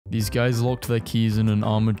These guys locked their keys in an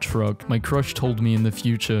armored truck. My crush told me in the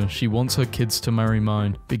future she wants her kids to marry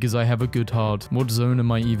mine because I have a good heart. What zone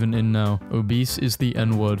am I even in now? Obese is the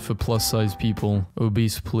N-word for plus size people.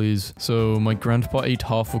 Obese please. So my grandpa ate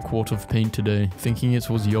half a quart of paint today, thinking it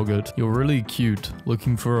was yogurt. You're really cute.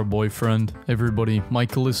 Looking for a boyfriend? Everybody,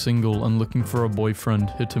 Michael is single and looking for a boyfriend.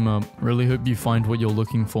 Hit him up. Really hope you find what you're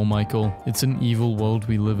looking for, Michael. It's an evil world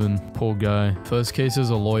we live in. Poor guy. First case as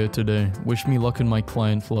a lawyer today. Wish me luck and my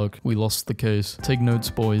client luck. We lost the case. Take notes,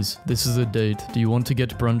 boys. This is a date. Do you want to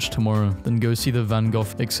get brunch tomorrow? Then go see the Van Gogh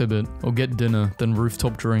exhibit. Or get dinner, then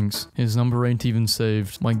rooftop drinks. His number ain't even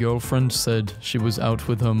saved. My girlfriend said she was out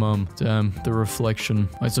with her mum. Damn, the reflection.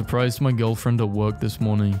 I surprised my girlfriend at work this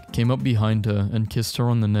morning. Came up behind her and kissed her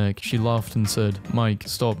on the neck. She laughed and said, Mike,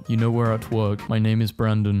 stop. You know we're at work. My name is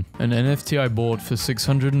Brandon. An NFT I bought for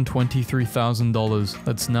 $623,000.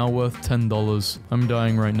 That's now worth $10. I'm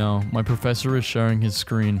dying right now. My professor is sharing his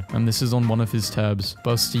screen, and this is on one of his tabs.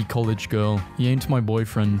 Busty college girl. He ain't my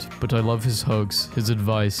boyfriend, but I love his hugs, his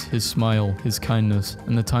advice, his smile, his kindness,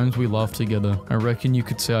 and the times we laughed together. I reckon you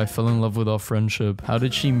could say I fell in love with our friendship. How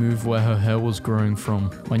did she move where her hair was growing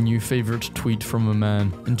from? My new favorite tweet from a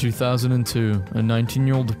man. In 2002, a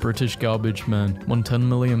 19-year-old British garbage man won £10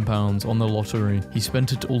 million on the lottery. He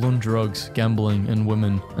spent it all on drugs, gambling, and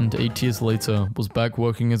women, and 8 years later was back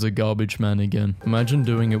working as a garbage man again. Imagine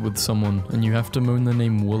doing it with someone, and you have to moan the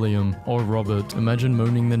name William or Robert. Imagine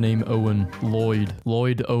moaning the name Owen, Lloyd,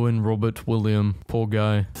 Owen, Robert, William. Poor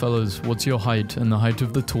guy. Fellas, what's your height and the height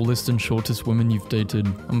of the tallest and shortest women you've dated?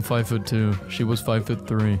 I'm 5'2". She was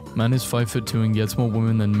 5'3". Man is 5'2" and gets more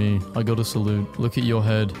women than me. I gotta salute. Look at your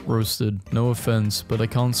head. Roasted. No offense, but I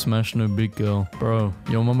can't smash no big girl. Bro,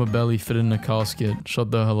 your mama barely fit in a casket.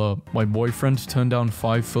 Shut the hell up. My boyfriend turned down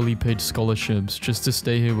 5 fully paid scholarships just to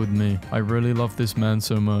stay here with me. I really love this man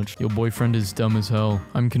so much. Your boyfriend is dumb as hell.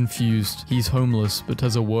 I'm confused. He's homeless, but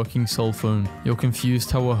has a working cell phone. You're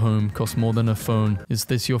confused how a home costs more than a phone. Is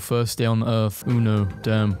this your first day on Earth? Uno.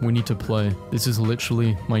 Damn, we need to play. This is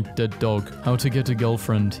literally my dead dog. How to get a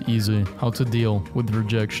girlfriend? Easy. How to deal with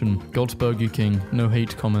rejection? Got Burger King. No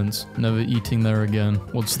hate comments. Never eating there again.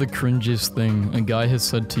 What's the cringiest thing a guy has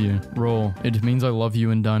said to you? Raw. It means I love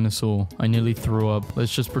you in dinosaur. I nearly threw up.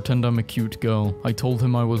 Let's just pretend I'm a cute girl. I told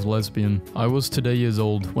him I was lesbian. I was today years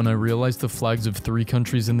old when I realized the flags of 3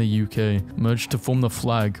 countries in the UK merged to form the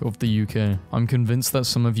flag of the UK. I'm convinced that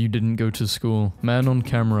some of you didn't go to school. Man on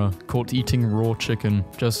camera caught eating raw chicken.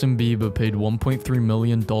 Justin Bieber paid $1.3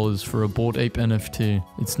 million for a Bored Ape NFT.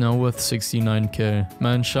 It's now worth $69K.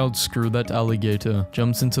 Man shouts screw that alligator,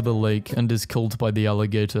 jumps into the lake and is killed by the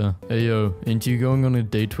alligator. Ayo, ain't you going on a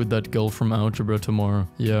date with that girl from algebra tomorrow?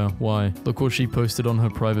 Yeah, why? Look what she posted on her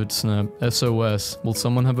private snap. SOS, will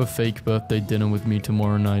someone have a fake birthday dinner with me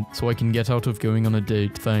tomorrow night so I can get out of going on a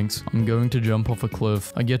date? Thanks. I'm going to jump off a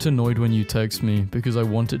cliff. I get annoyed when you text me because I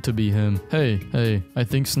want it to be him. Hey, I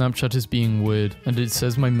think Snapchat is being weird and it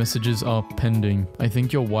says my messages are pending. I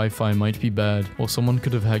think your Wi-Fi might be bad or someone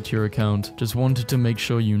could have hacked your account. Just wanted to make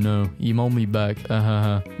sure you know. Email me back.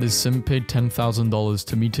 Ahaha. This simp paid $10,000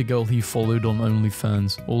 to meet a girl he followed on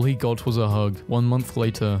OnlyFans. All he got was a hug. 1 month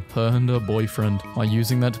later, her and her boyfriend are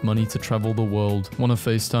using that money to travel the world. Wanna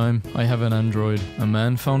FaceTime? I have an Android. A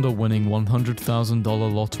man found a winning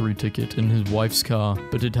 $100,000 lottery ticket in his wife's car,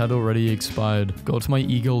 but it had already expired. Got my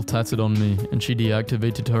eagle tatted on me, and she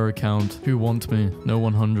deactivated her account. Who want me? No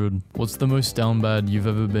 100. What's the most down bad you've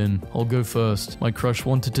ever been? I'll go first. My crush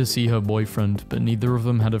wanted to see her boyfriend, but neither of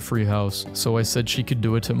them had a free house, so I said she could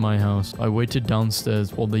do it at my house. I waited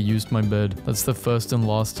downstairs while they used my bed. That's the first and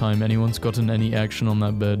last time anyone's gotten any action on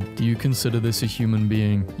that bed. Do you consider this a human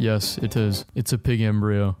being? Yes, it is. It's a pig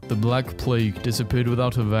embryo. The Black Plague disappeared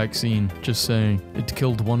without a vaccine. Just saying. It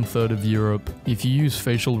killed 1/3 of Europe. If you use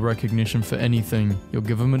facial recognition for anything, your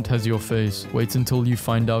government has your face. Wait until you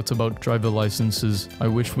find out about driver licenses. I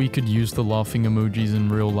wish we could use the laughing emojis in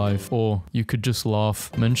real life. Or you could just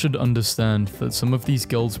laugh. Men should understand that some of these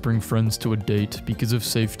girls bring friends to a date because of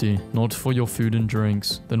safety, not for your food and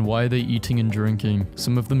drinks. Then why are they eating and drinking?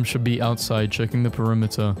 Some of them should be outside checking the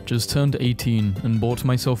perimeter. Just turned 18 and bought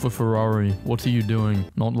myself a Ferrari. What are you doing?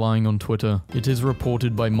 Not lying on Twitter. It is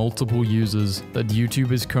reported by multiple users that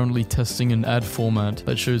YouTube is currently testing an ad format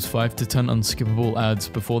that shows 5 to 10 unskippable ads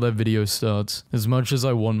before their video starts. As much as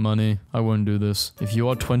I want money, I won't do this. If you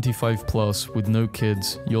are 25 plus with no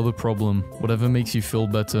kids, you're the problem. Whatever makes you feel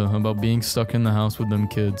better about being stuck in the house with them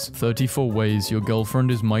kids. 34 ways your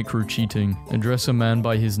girlfriend is micro-cheating. Address a man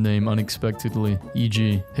by his name unexpectedly,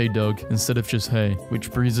 e.g., hey Doug, instead of just hey,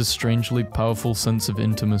 which breeds a strangely powerful sense of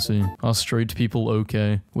intimacy. Are straight people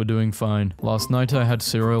okay? We're doing fine. Last night I had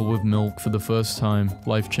cereal with milk for the first first time.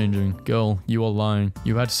 Life-changing. Girl, you are lying.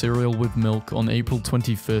 You had cereal with milk on April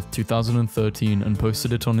 25th, 2013 and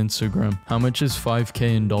posted it on Instagram. How much is 5k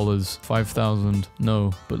in dollars? 5,000.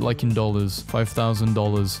 No, but like in dollars. $5,000.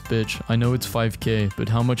 Bitch, I know it's 5k, but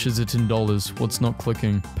how much is it in dollars? What's not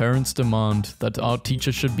clicking? Parents demand that art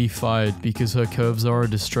teacher should be fired because her curves are a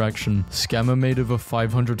distraction. Scammer made over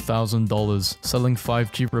 $500,000 selling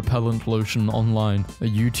 5G repellent lotion online. A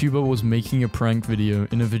YouTuber was making a prank video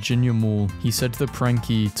in a Virginia mall. He said the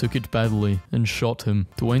prankee took it badly and shot him.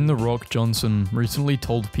 Dwayne "The Rock" Johnson recently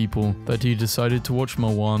told people that he decided to watch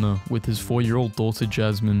Moana with his 4-year-old daughter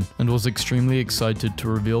Jasmine and was extremely excited to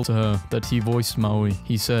reveal to her that he voiced Maui.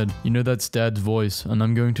 He said, "You know that's Dad's voice and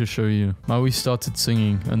I'm going to show you." Maui started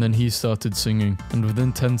singing and then he started singing, and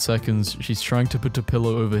within 10 seconds she's trying to put a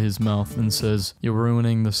pillow over his mouth and says, "You're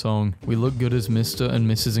ruining the song. We look good as Mr. and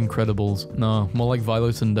Mrs. Incredibles." Nah, more like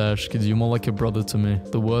Violet and Dash, cause you're more like a brother to me.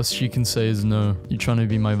 The worst she can say is no. You trying to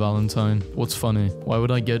be my Valentine? What's funny? Why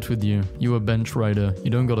would I get with you? You a bench rider. You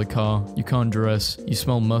don't got a car. You can't dress. You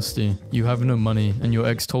smell musty. You have no money, and your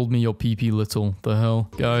ex told me you're pee-pee little. The hell?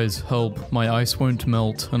 Guys, help. My ice won't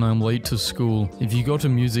melt, and I'm late to school. If you got a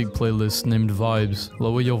music playlist named Vibes,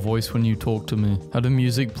 lower your voice when you talk to me. Had a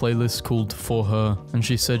music playlist called For Her, and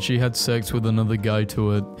she said she had sex with another guy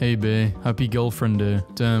to it. Hey bae, happy girlfriend day.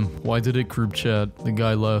 Damn, why did it group chat? The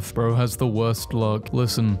guy left. Bro has the worst luck.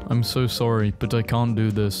 Listen, I'm so sorry, but I can't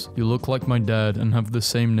do this. You look like my dad and have the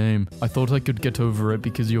same name. I thought I could get over it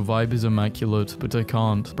because your vibe is immaculate, but I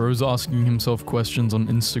can't. Bro's asking himself questions on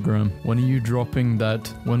Instagram. When are you dropping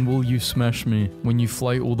that? When will you smash me? When you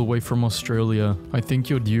fly all the way from Australia? I think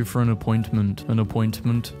you're due for an appointment. An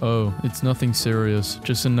appointment? Oh, it's nothing serious.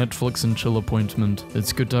 Just a Netflix and chill appointment.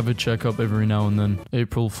 It's good to have a checkup every now and then.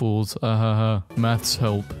 April Fools. Ahaha. Maths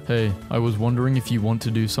help. Hey, I was wondering if you want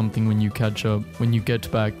to do something when you catch up. When you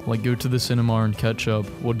get back, like go to the cinema and catch up.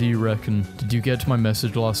 What do you reckon? Did you get my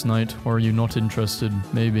message last night, or are you not interested?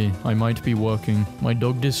 Maybe. I might be working. My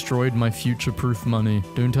dog destroyed my future-proof money.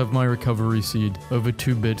 Don't have my recovery seed. Over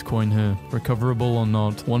 2 Bitcoin here. Recoverable or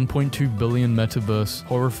not. 1.2 billion metaverse.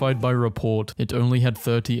 Horrified by report. It only had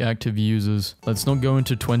 30 active users. Let's not go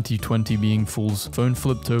into 2020 being fools. Phone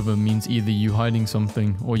flipped over means either you hiding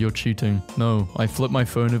something or you're cheating. No, I flipped my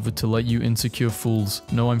phone over to let you insecure fools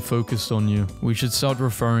know I'm focused on you. We should start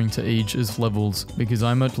referring to age as levels, because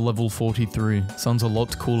I'm at level 43. Sounds a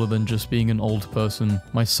lot cooler than just being an old person.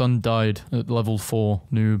 My son died at level 4,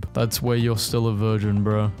 noob. That's where you're still a virgin,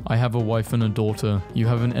 bro. I have a wife and a daughter. You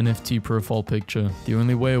have an NFT profile picture. The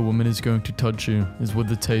only way a woman is going to touch you is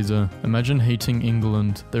with a taser. Imagine hating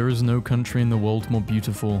England. There is no country in the world more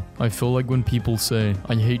beautiful. I feel like when people say,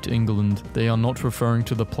 "I hate England," they are not referring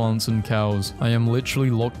to the plants and cows. I am literally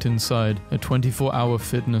locked inside a 24-hour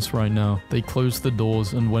fitness right now. They closed the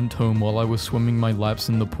doors and went home while I was swimming my laps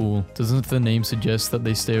in the pool. Doesn't the name suggest that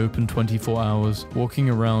they stay open 24 hours? Walking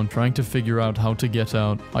around trying to figure out how to get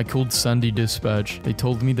out. I called Sandy Dispatch. They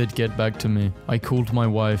told me they'd get back to me. I called my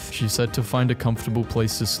wife. She said to find a comfortable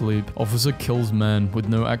place to sleep. Officer kills man with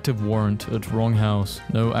no active warrant at wrong house.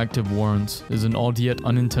 No active warrants is an odd yet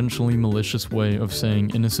unintentionally malicious way of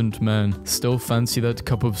saying innocent man. Still fancy that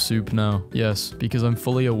cup of soup now? Yes, because I'm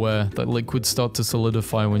fully aware that liquids start to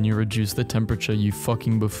solidify when you reduce the temperature, you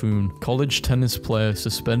fucking buffoon. College tennis player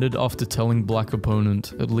suspended after telling black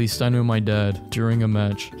opponent, "At least I know my dad," during a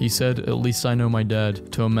match. He said, "At least I know my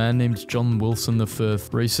dad," to a man named John Wilson V.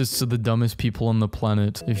 Racists are the dumbest people on the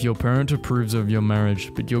planet. If your parent approves of your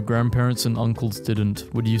marriage, but your grandparents and uncles didn't,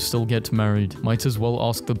 would you still get married? Might as well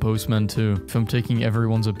ask the postman too, if I'm taking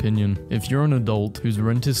everyone's opinion. If you're an adult whose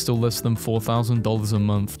rent is still less than $4,000 a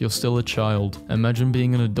month, you're still a child. Imagine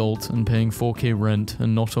being an adult and paying 4k rent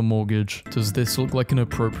and not a mortgage. Does this look like an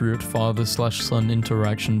appropriate father/son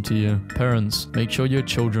interaction to you? Parents, make sure your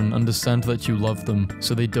children understand that you love them,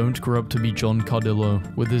 so they don't grow up to be John Cardillo.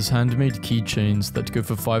 With his handmade keychains that go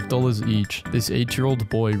for $5 each, this 8-year-old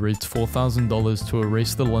boy raised $4,000 to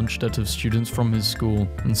erase the lunch debt of students from his school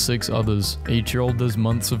and 6 others. 8-year-old does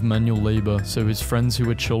months of manual labor so his friends who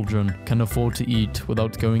are children can afford to eat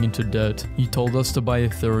without going into debt. He told us to buy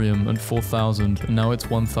Ethereum at 4,000 and now it's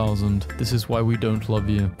 1,000. This is why we don't love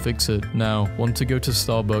you. Fix it now. Want to go to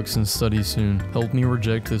Starbucks and study soon. Help me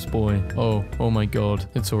reject this boy. Oh my god.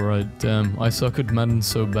 It's alright. Damn, I suck at Madden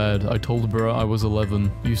so bad. I told bro I was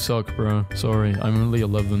 11. You suck, bro. Sorry, I'm only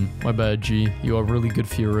 11. My bad, G. You are really good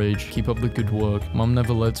for your age. Keep up the good work. Mom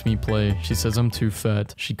never lets me play. She says I'm too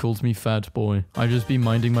fat. She calls me fat boy. I just be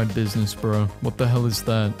minding my business, bro. What the hell is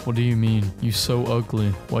that? What do you mean? You so ugly.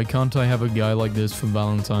 Why can't I have a guy like this for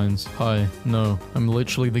Valentine's? Hi. No. I'm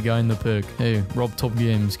literally the guy in the pic. Hey, Rob Top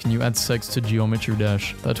Games, can you add sex to Geometry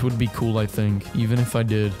Dash? That That would be cool, I think. Even if I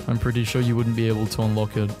did, I'm pretty sure you wouldn't be able to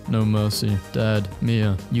unlock it. No mercy. Dad,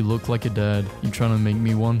 Mia, you look like a dad. You trying to make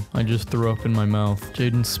me one? I just threw up in my mouth.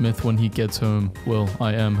 Jaden Smith when he gets home. Well,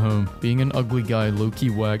 I am home. Being an ugly guy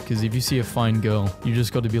low-key whack, because if you see a fine girl, you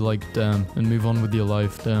just gotta be like, damn, and move on with your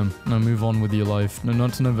life. Damn. No, move on with your life. No,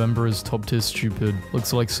 not November is top tier stupid.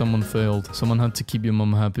 Looks like someone failed. Someone had to keep your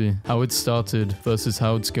mom happy. How it started versus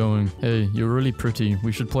how it's going. Hey, you're really pretty.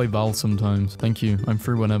 We should play Val sometimes. Thank you. I'm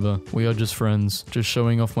free whenever. We are just friends. Just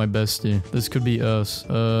showing off my bestie. This could be us.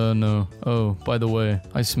 No. Oh, by the way,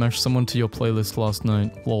 I smashed someone to your playlist last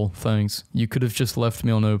night. Lol, thanks. You could have just left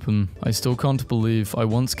me on open. I still can't believe I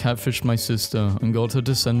once catfished my sister and got her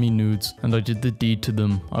to send me nudes, and I did the deed to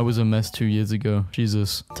them. I was a mess 2 years ago.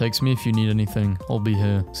 Jesus. Text me if you need anything. I'll be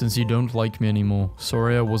here. Since you don't like me anymore.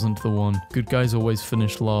 Sorry I wasn't the one. Good guys always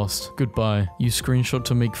finish last. Goodbye. You screenshot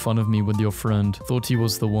to make fun of me with your friend. Thought he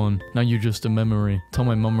was the one. Now you're just a memory. Tell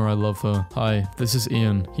my mama I love her. Hi, this is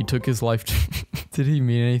Ian. He took his life to... Did he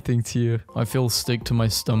mean anything to you? I feel sick to my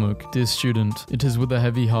stomach. Dear student, it is with a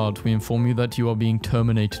heavy heart we inform you that you are being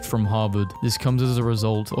terminated from Harvard. This comes as a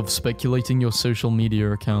result of speculating your social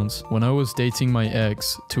media accounts. When I was dating my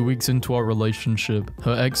ex, 2 weeks into our relationship,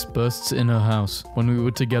 her ex bursts in her house. When we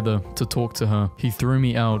were together to talk to her, he threw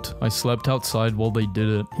me out. I slept outside while they did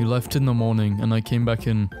it. He left in the morning and I came back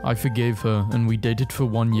in. I forgave her and we dated for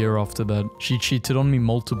 1 year after that. She cheated on me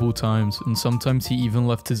multiple times and sometimes he even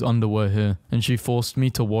left his underwear here, and she forced me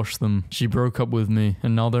to wash them. She broke up with me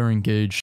and now they're engaged.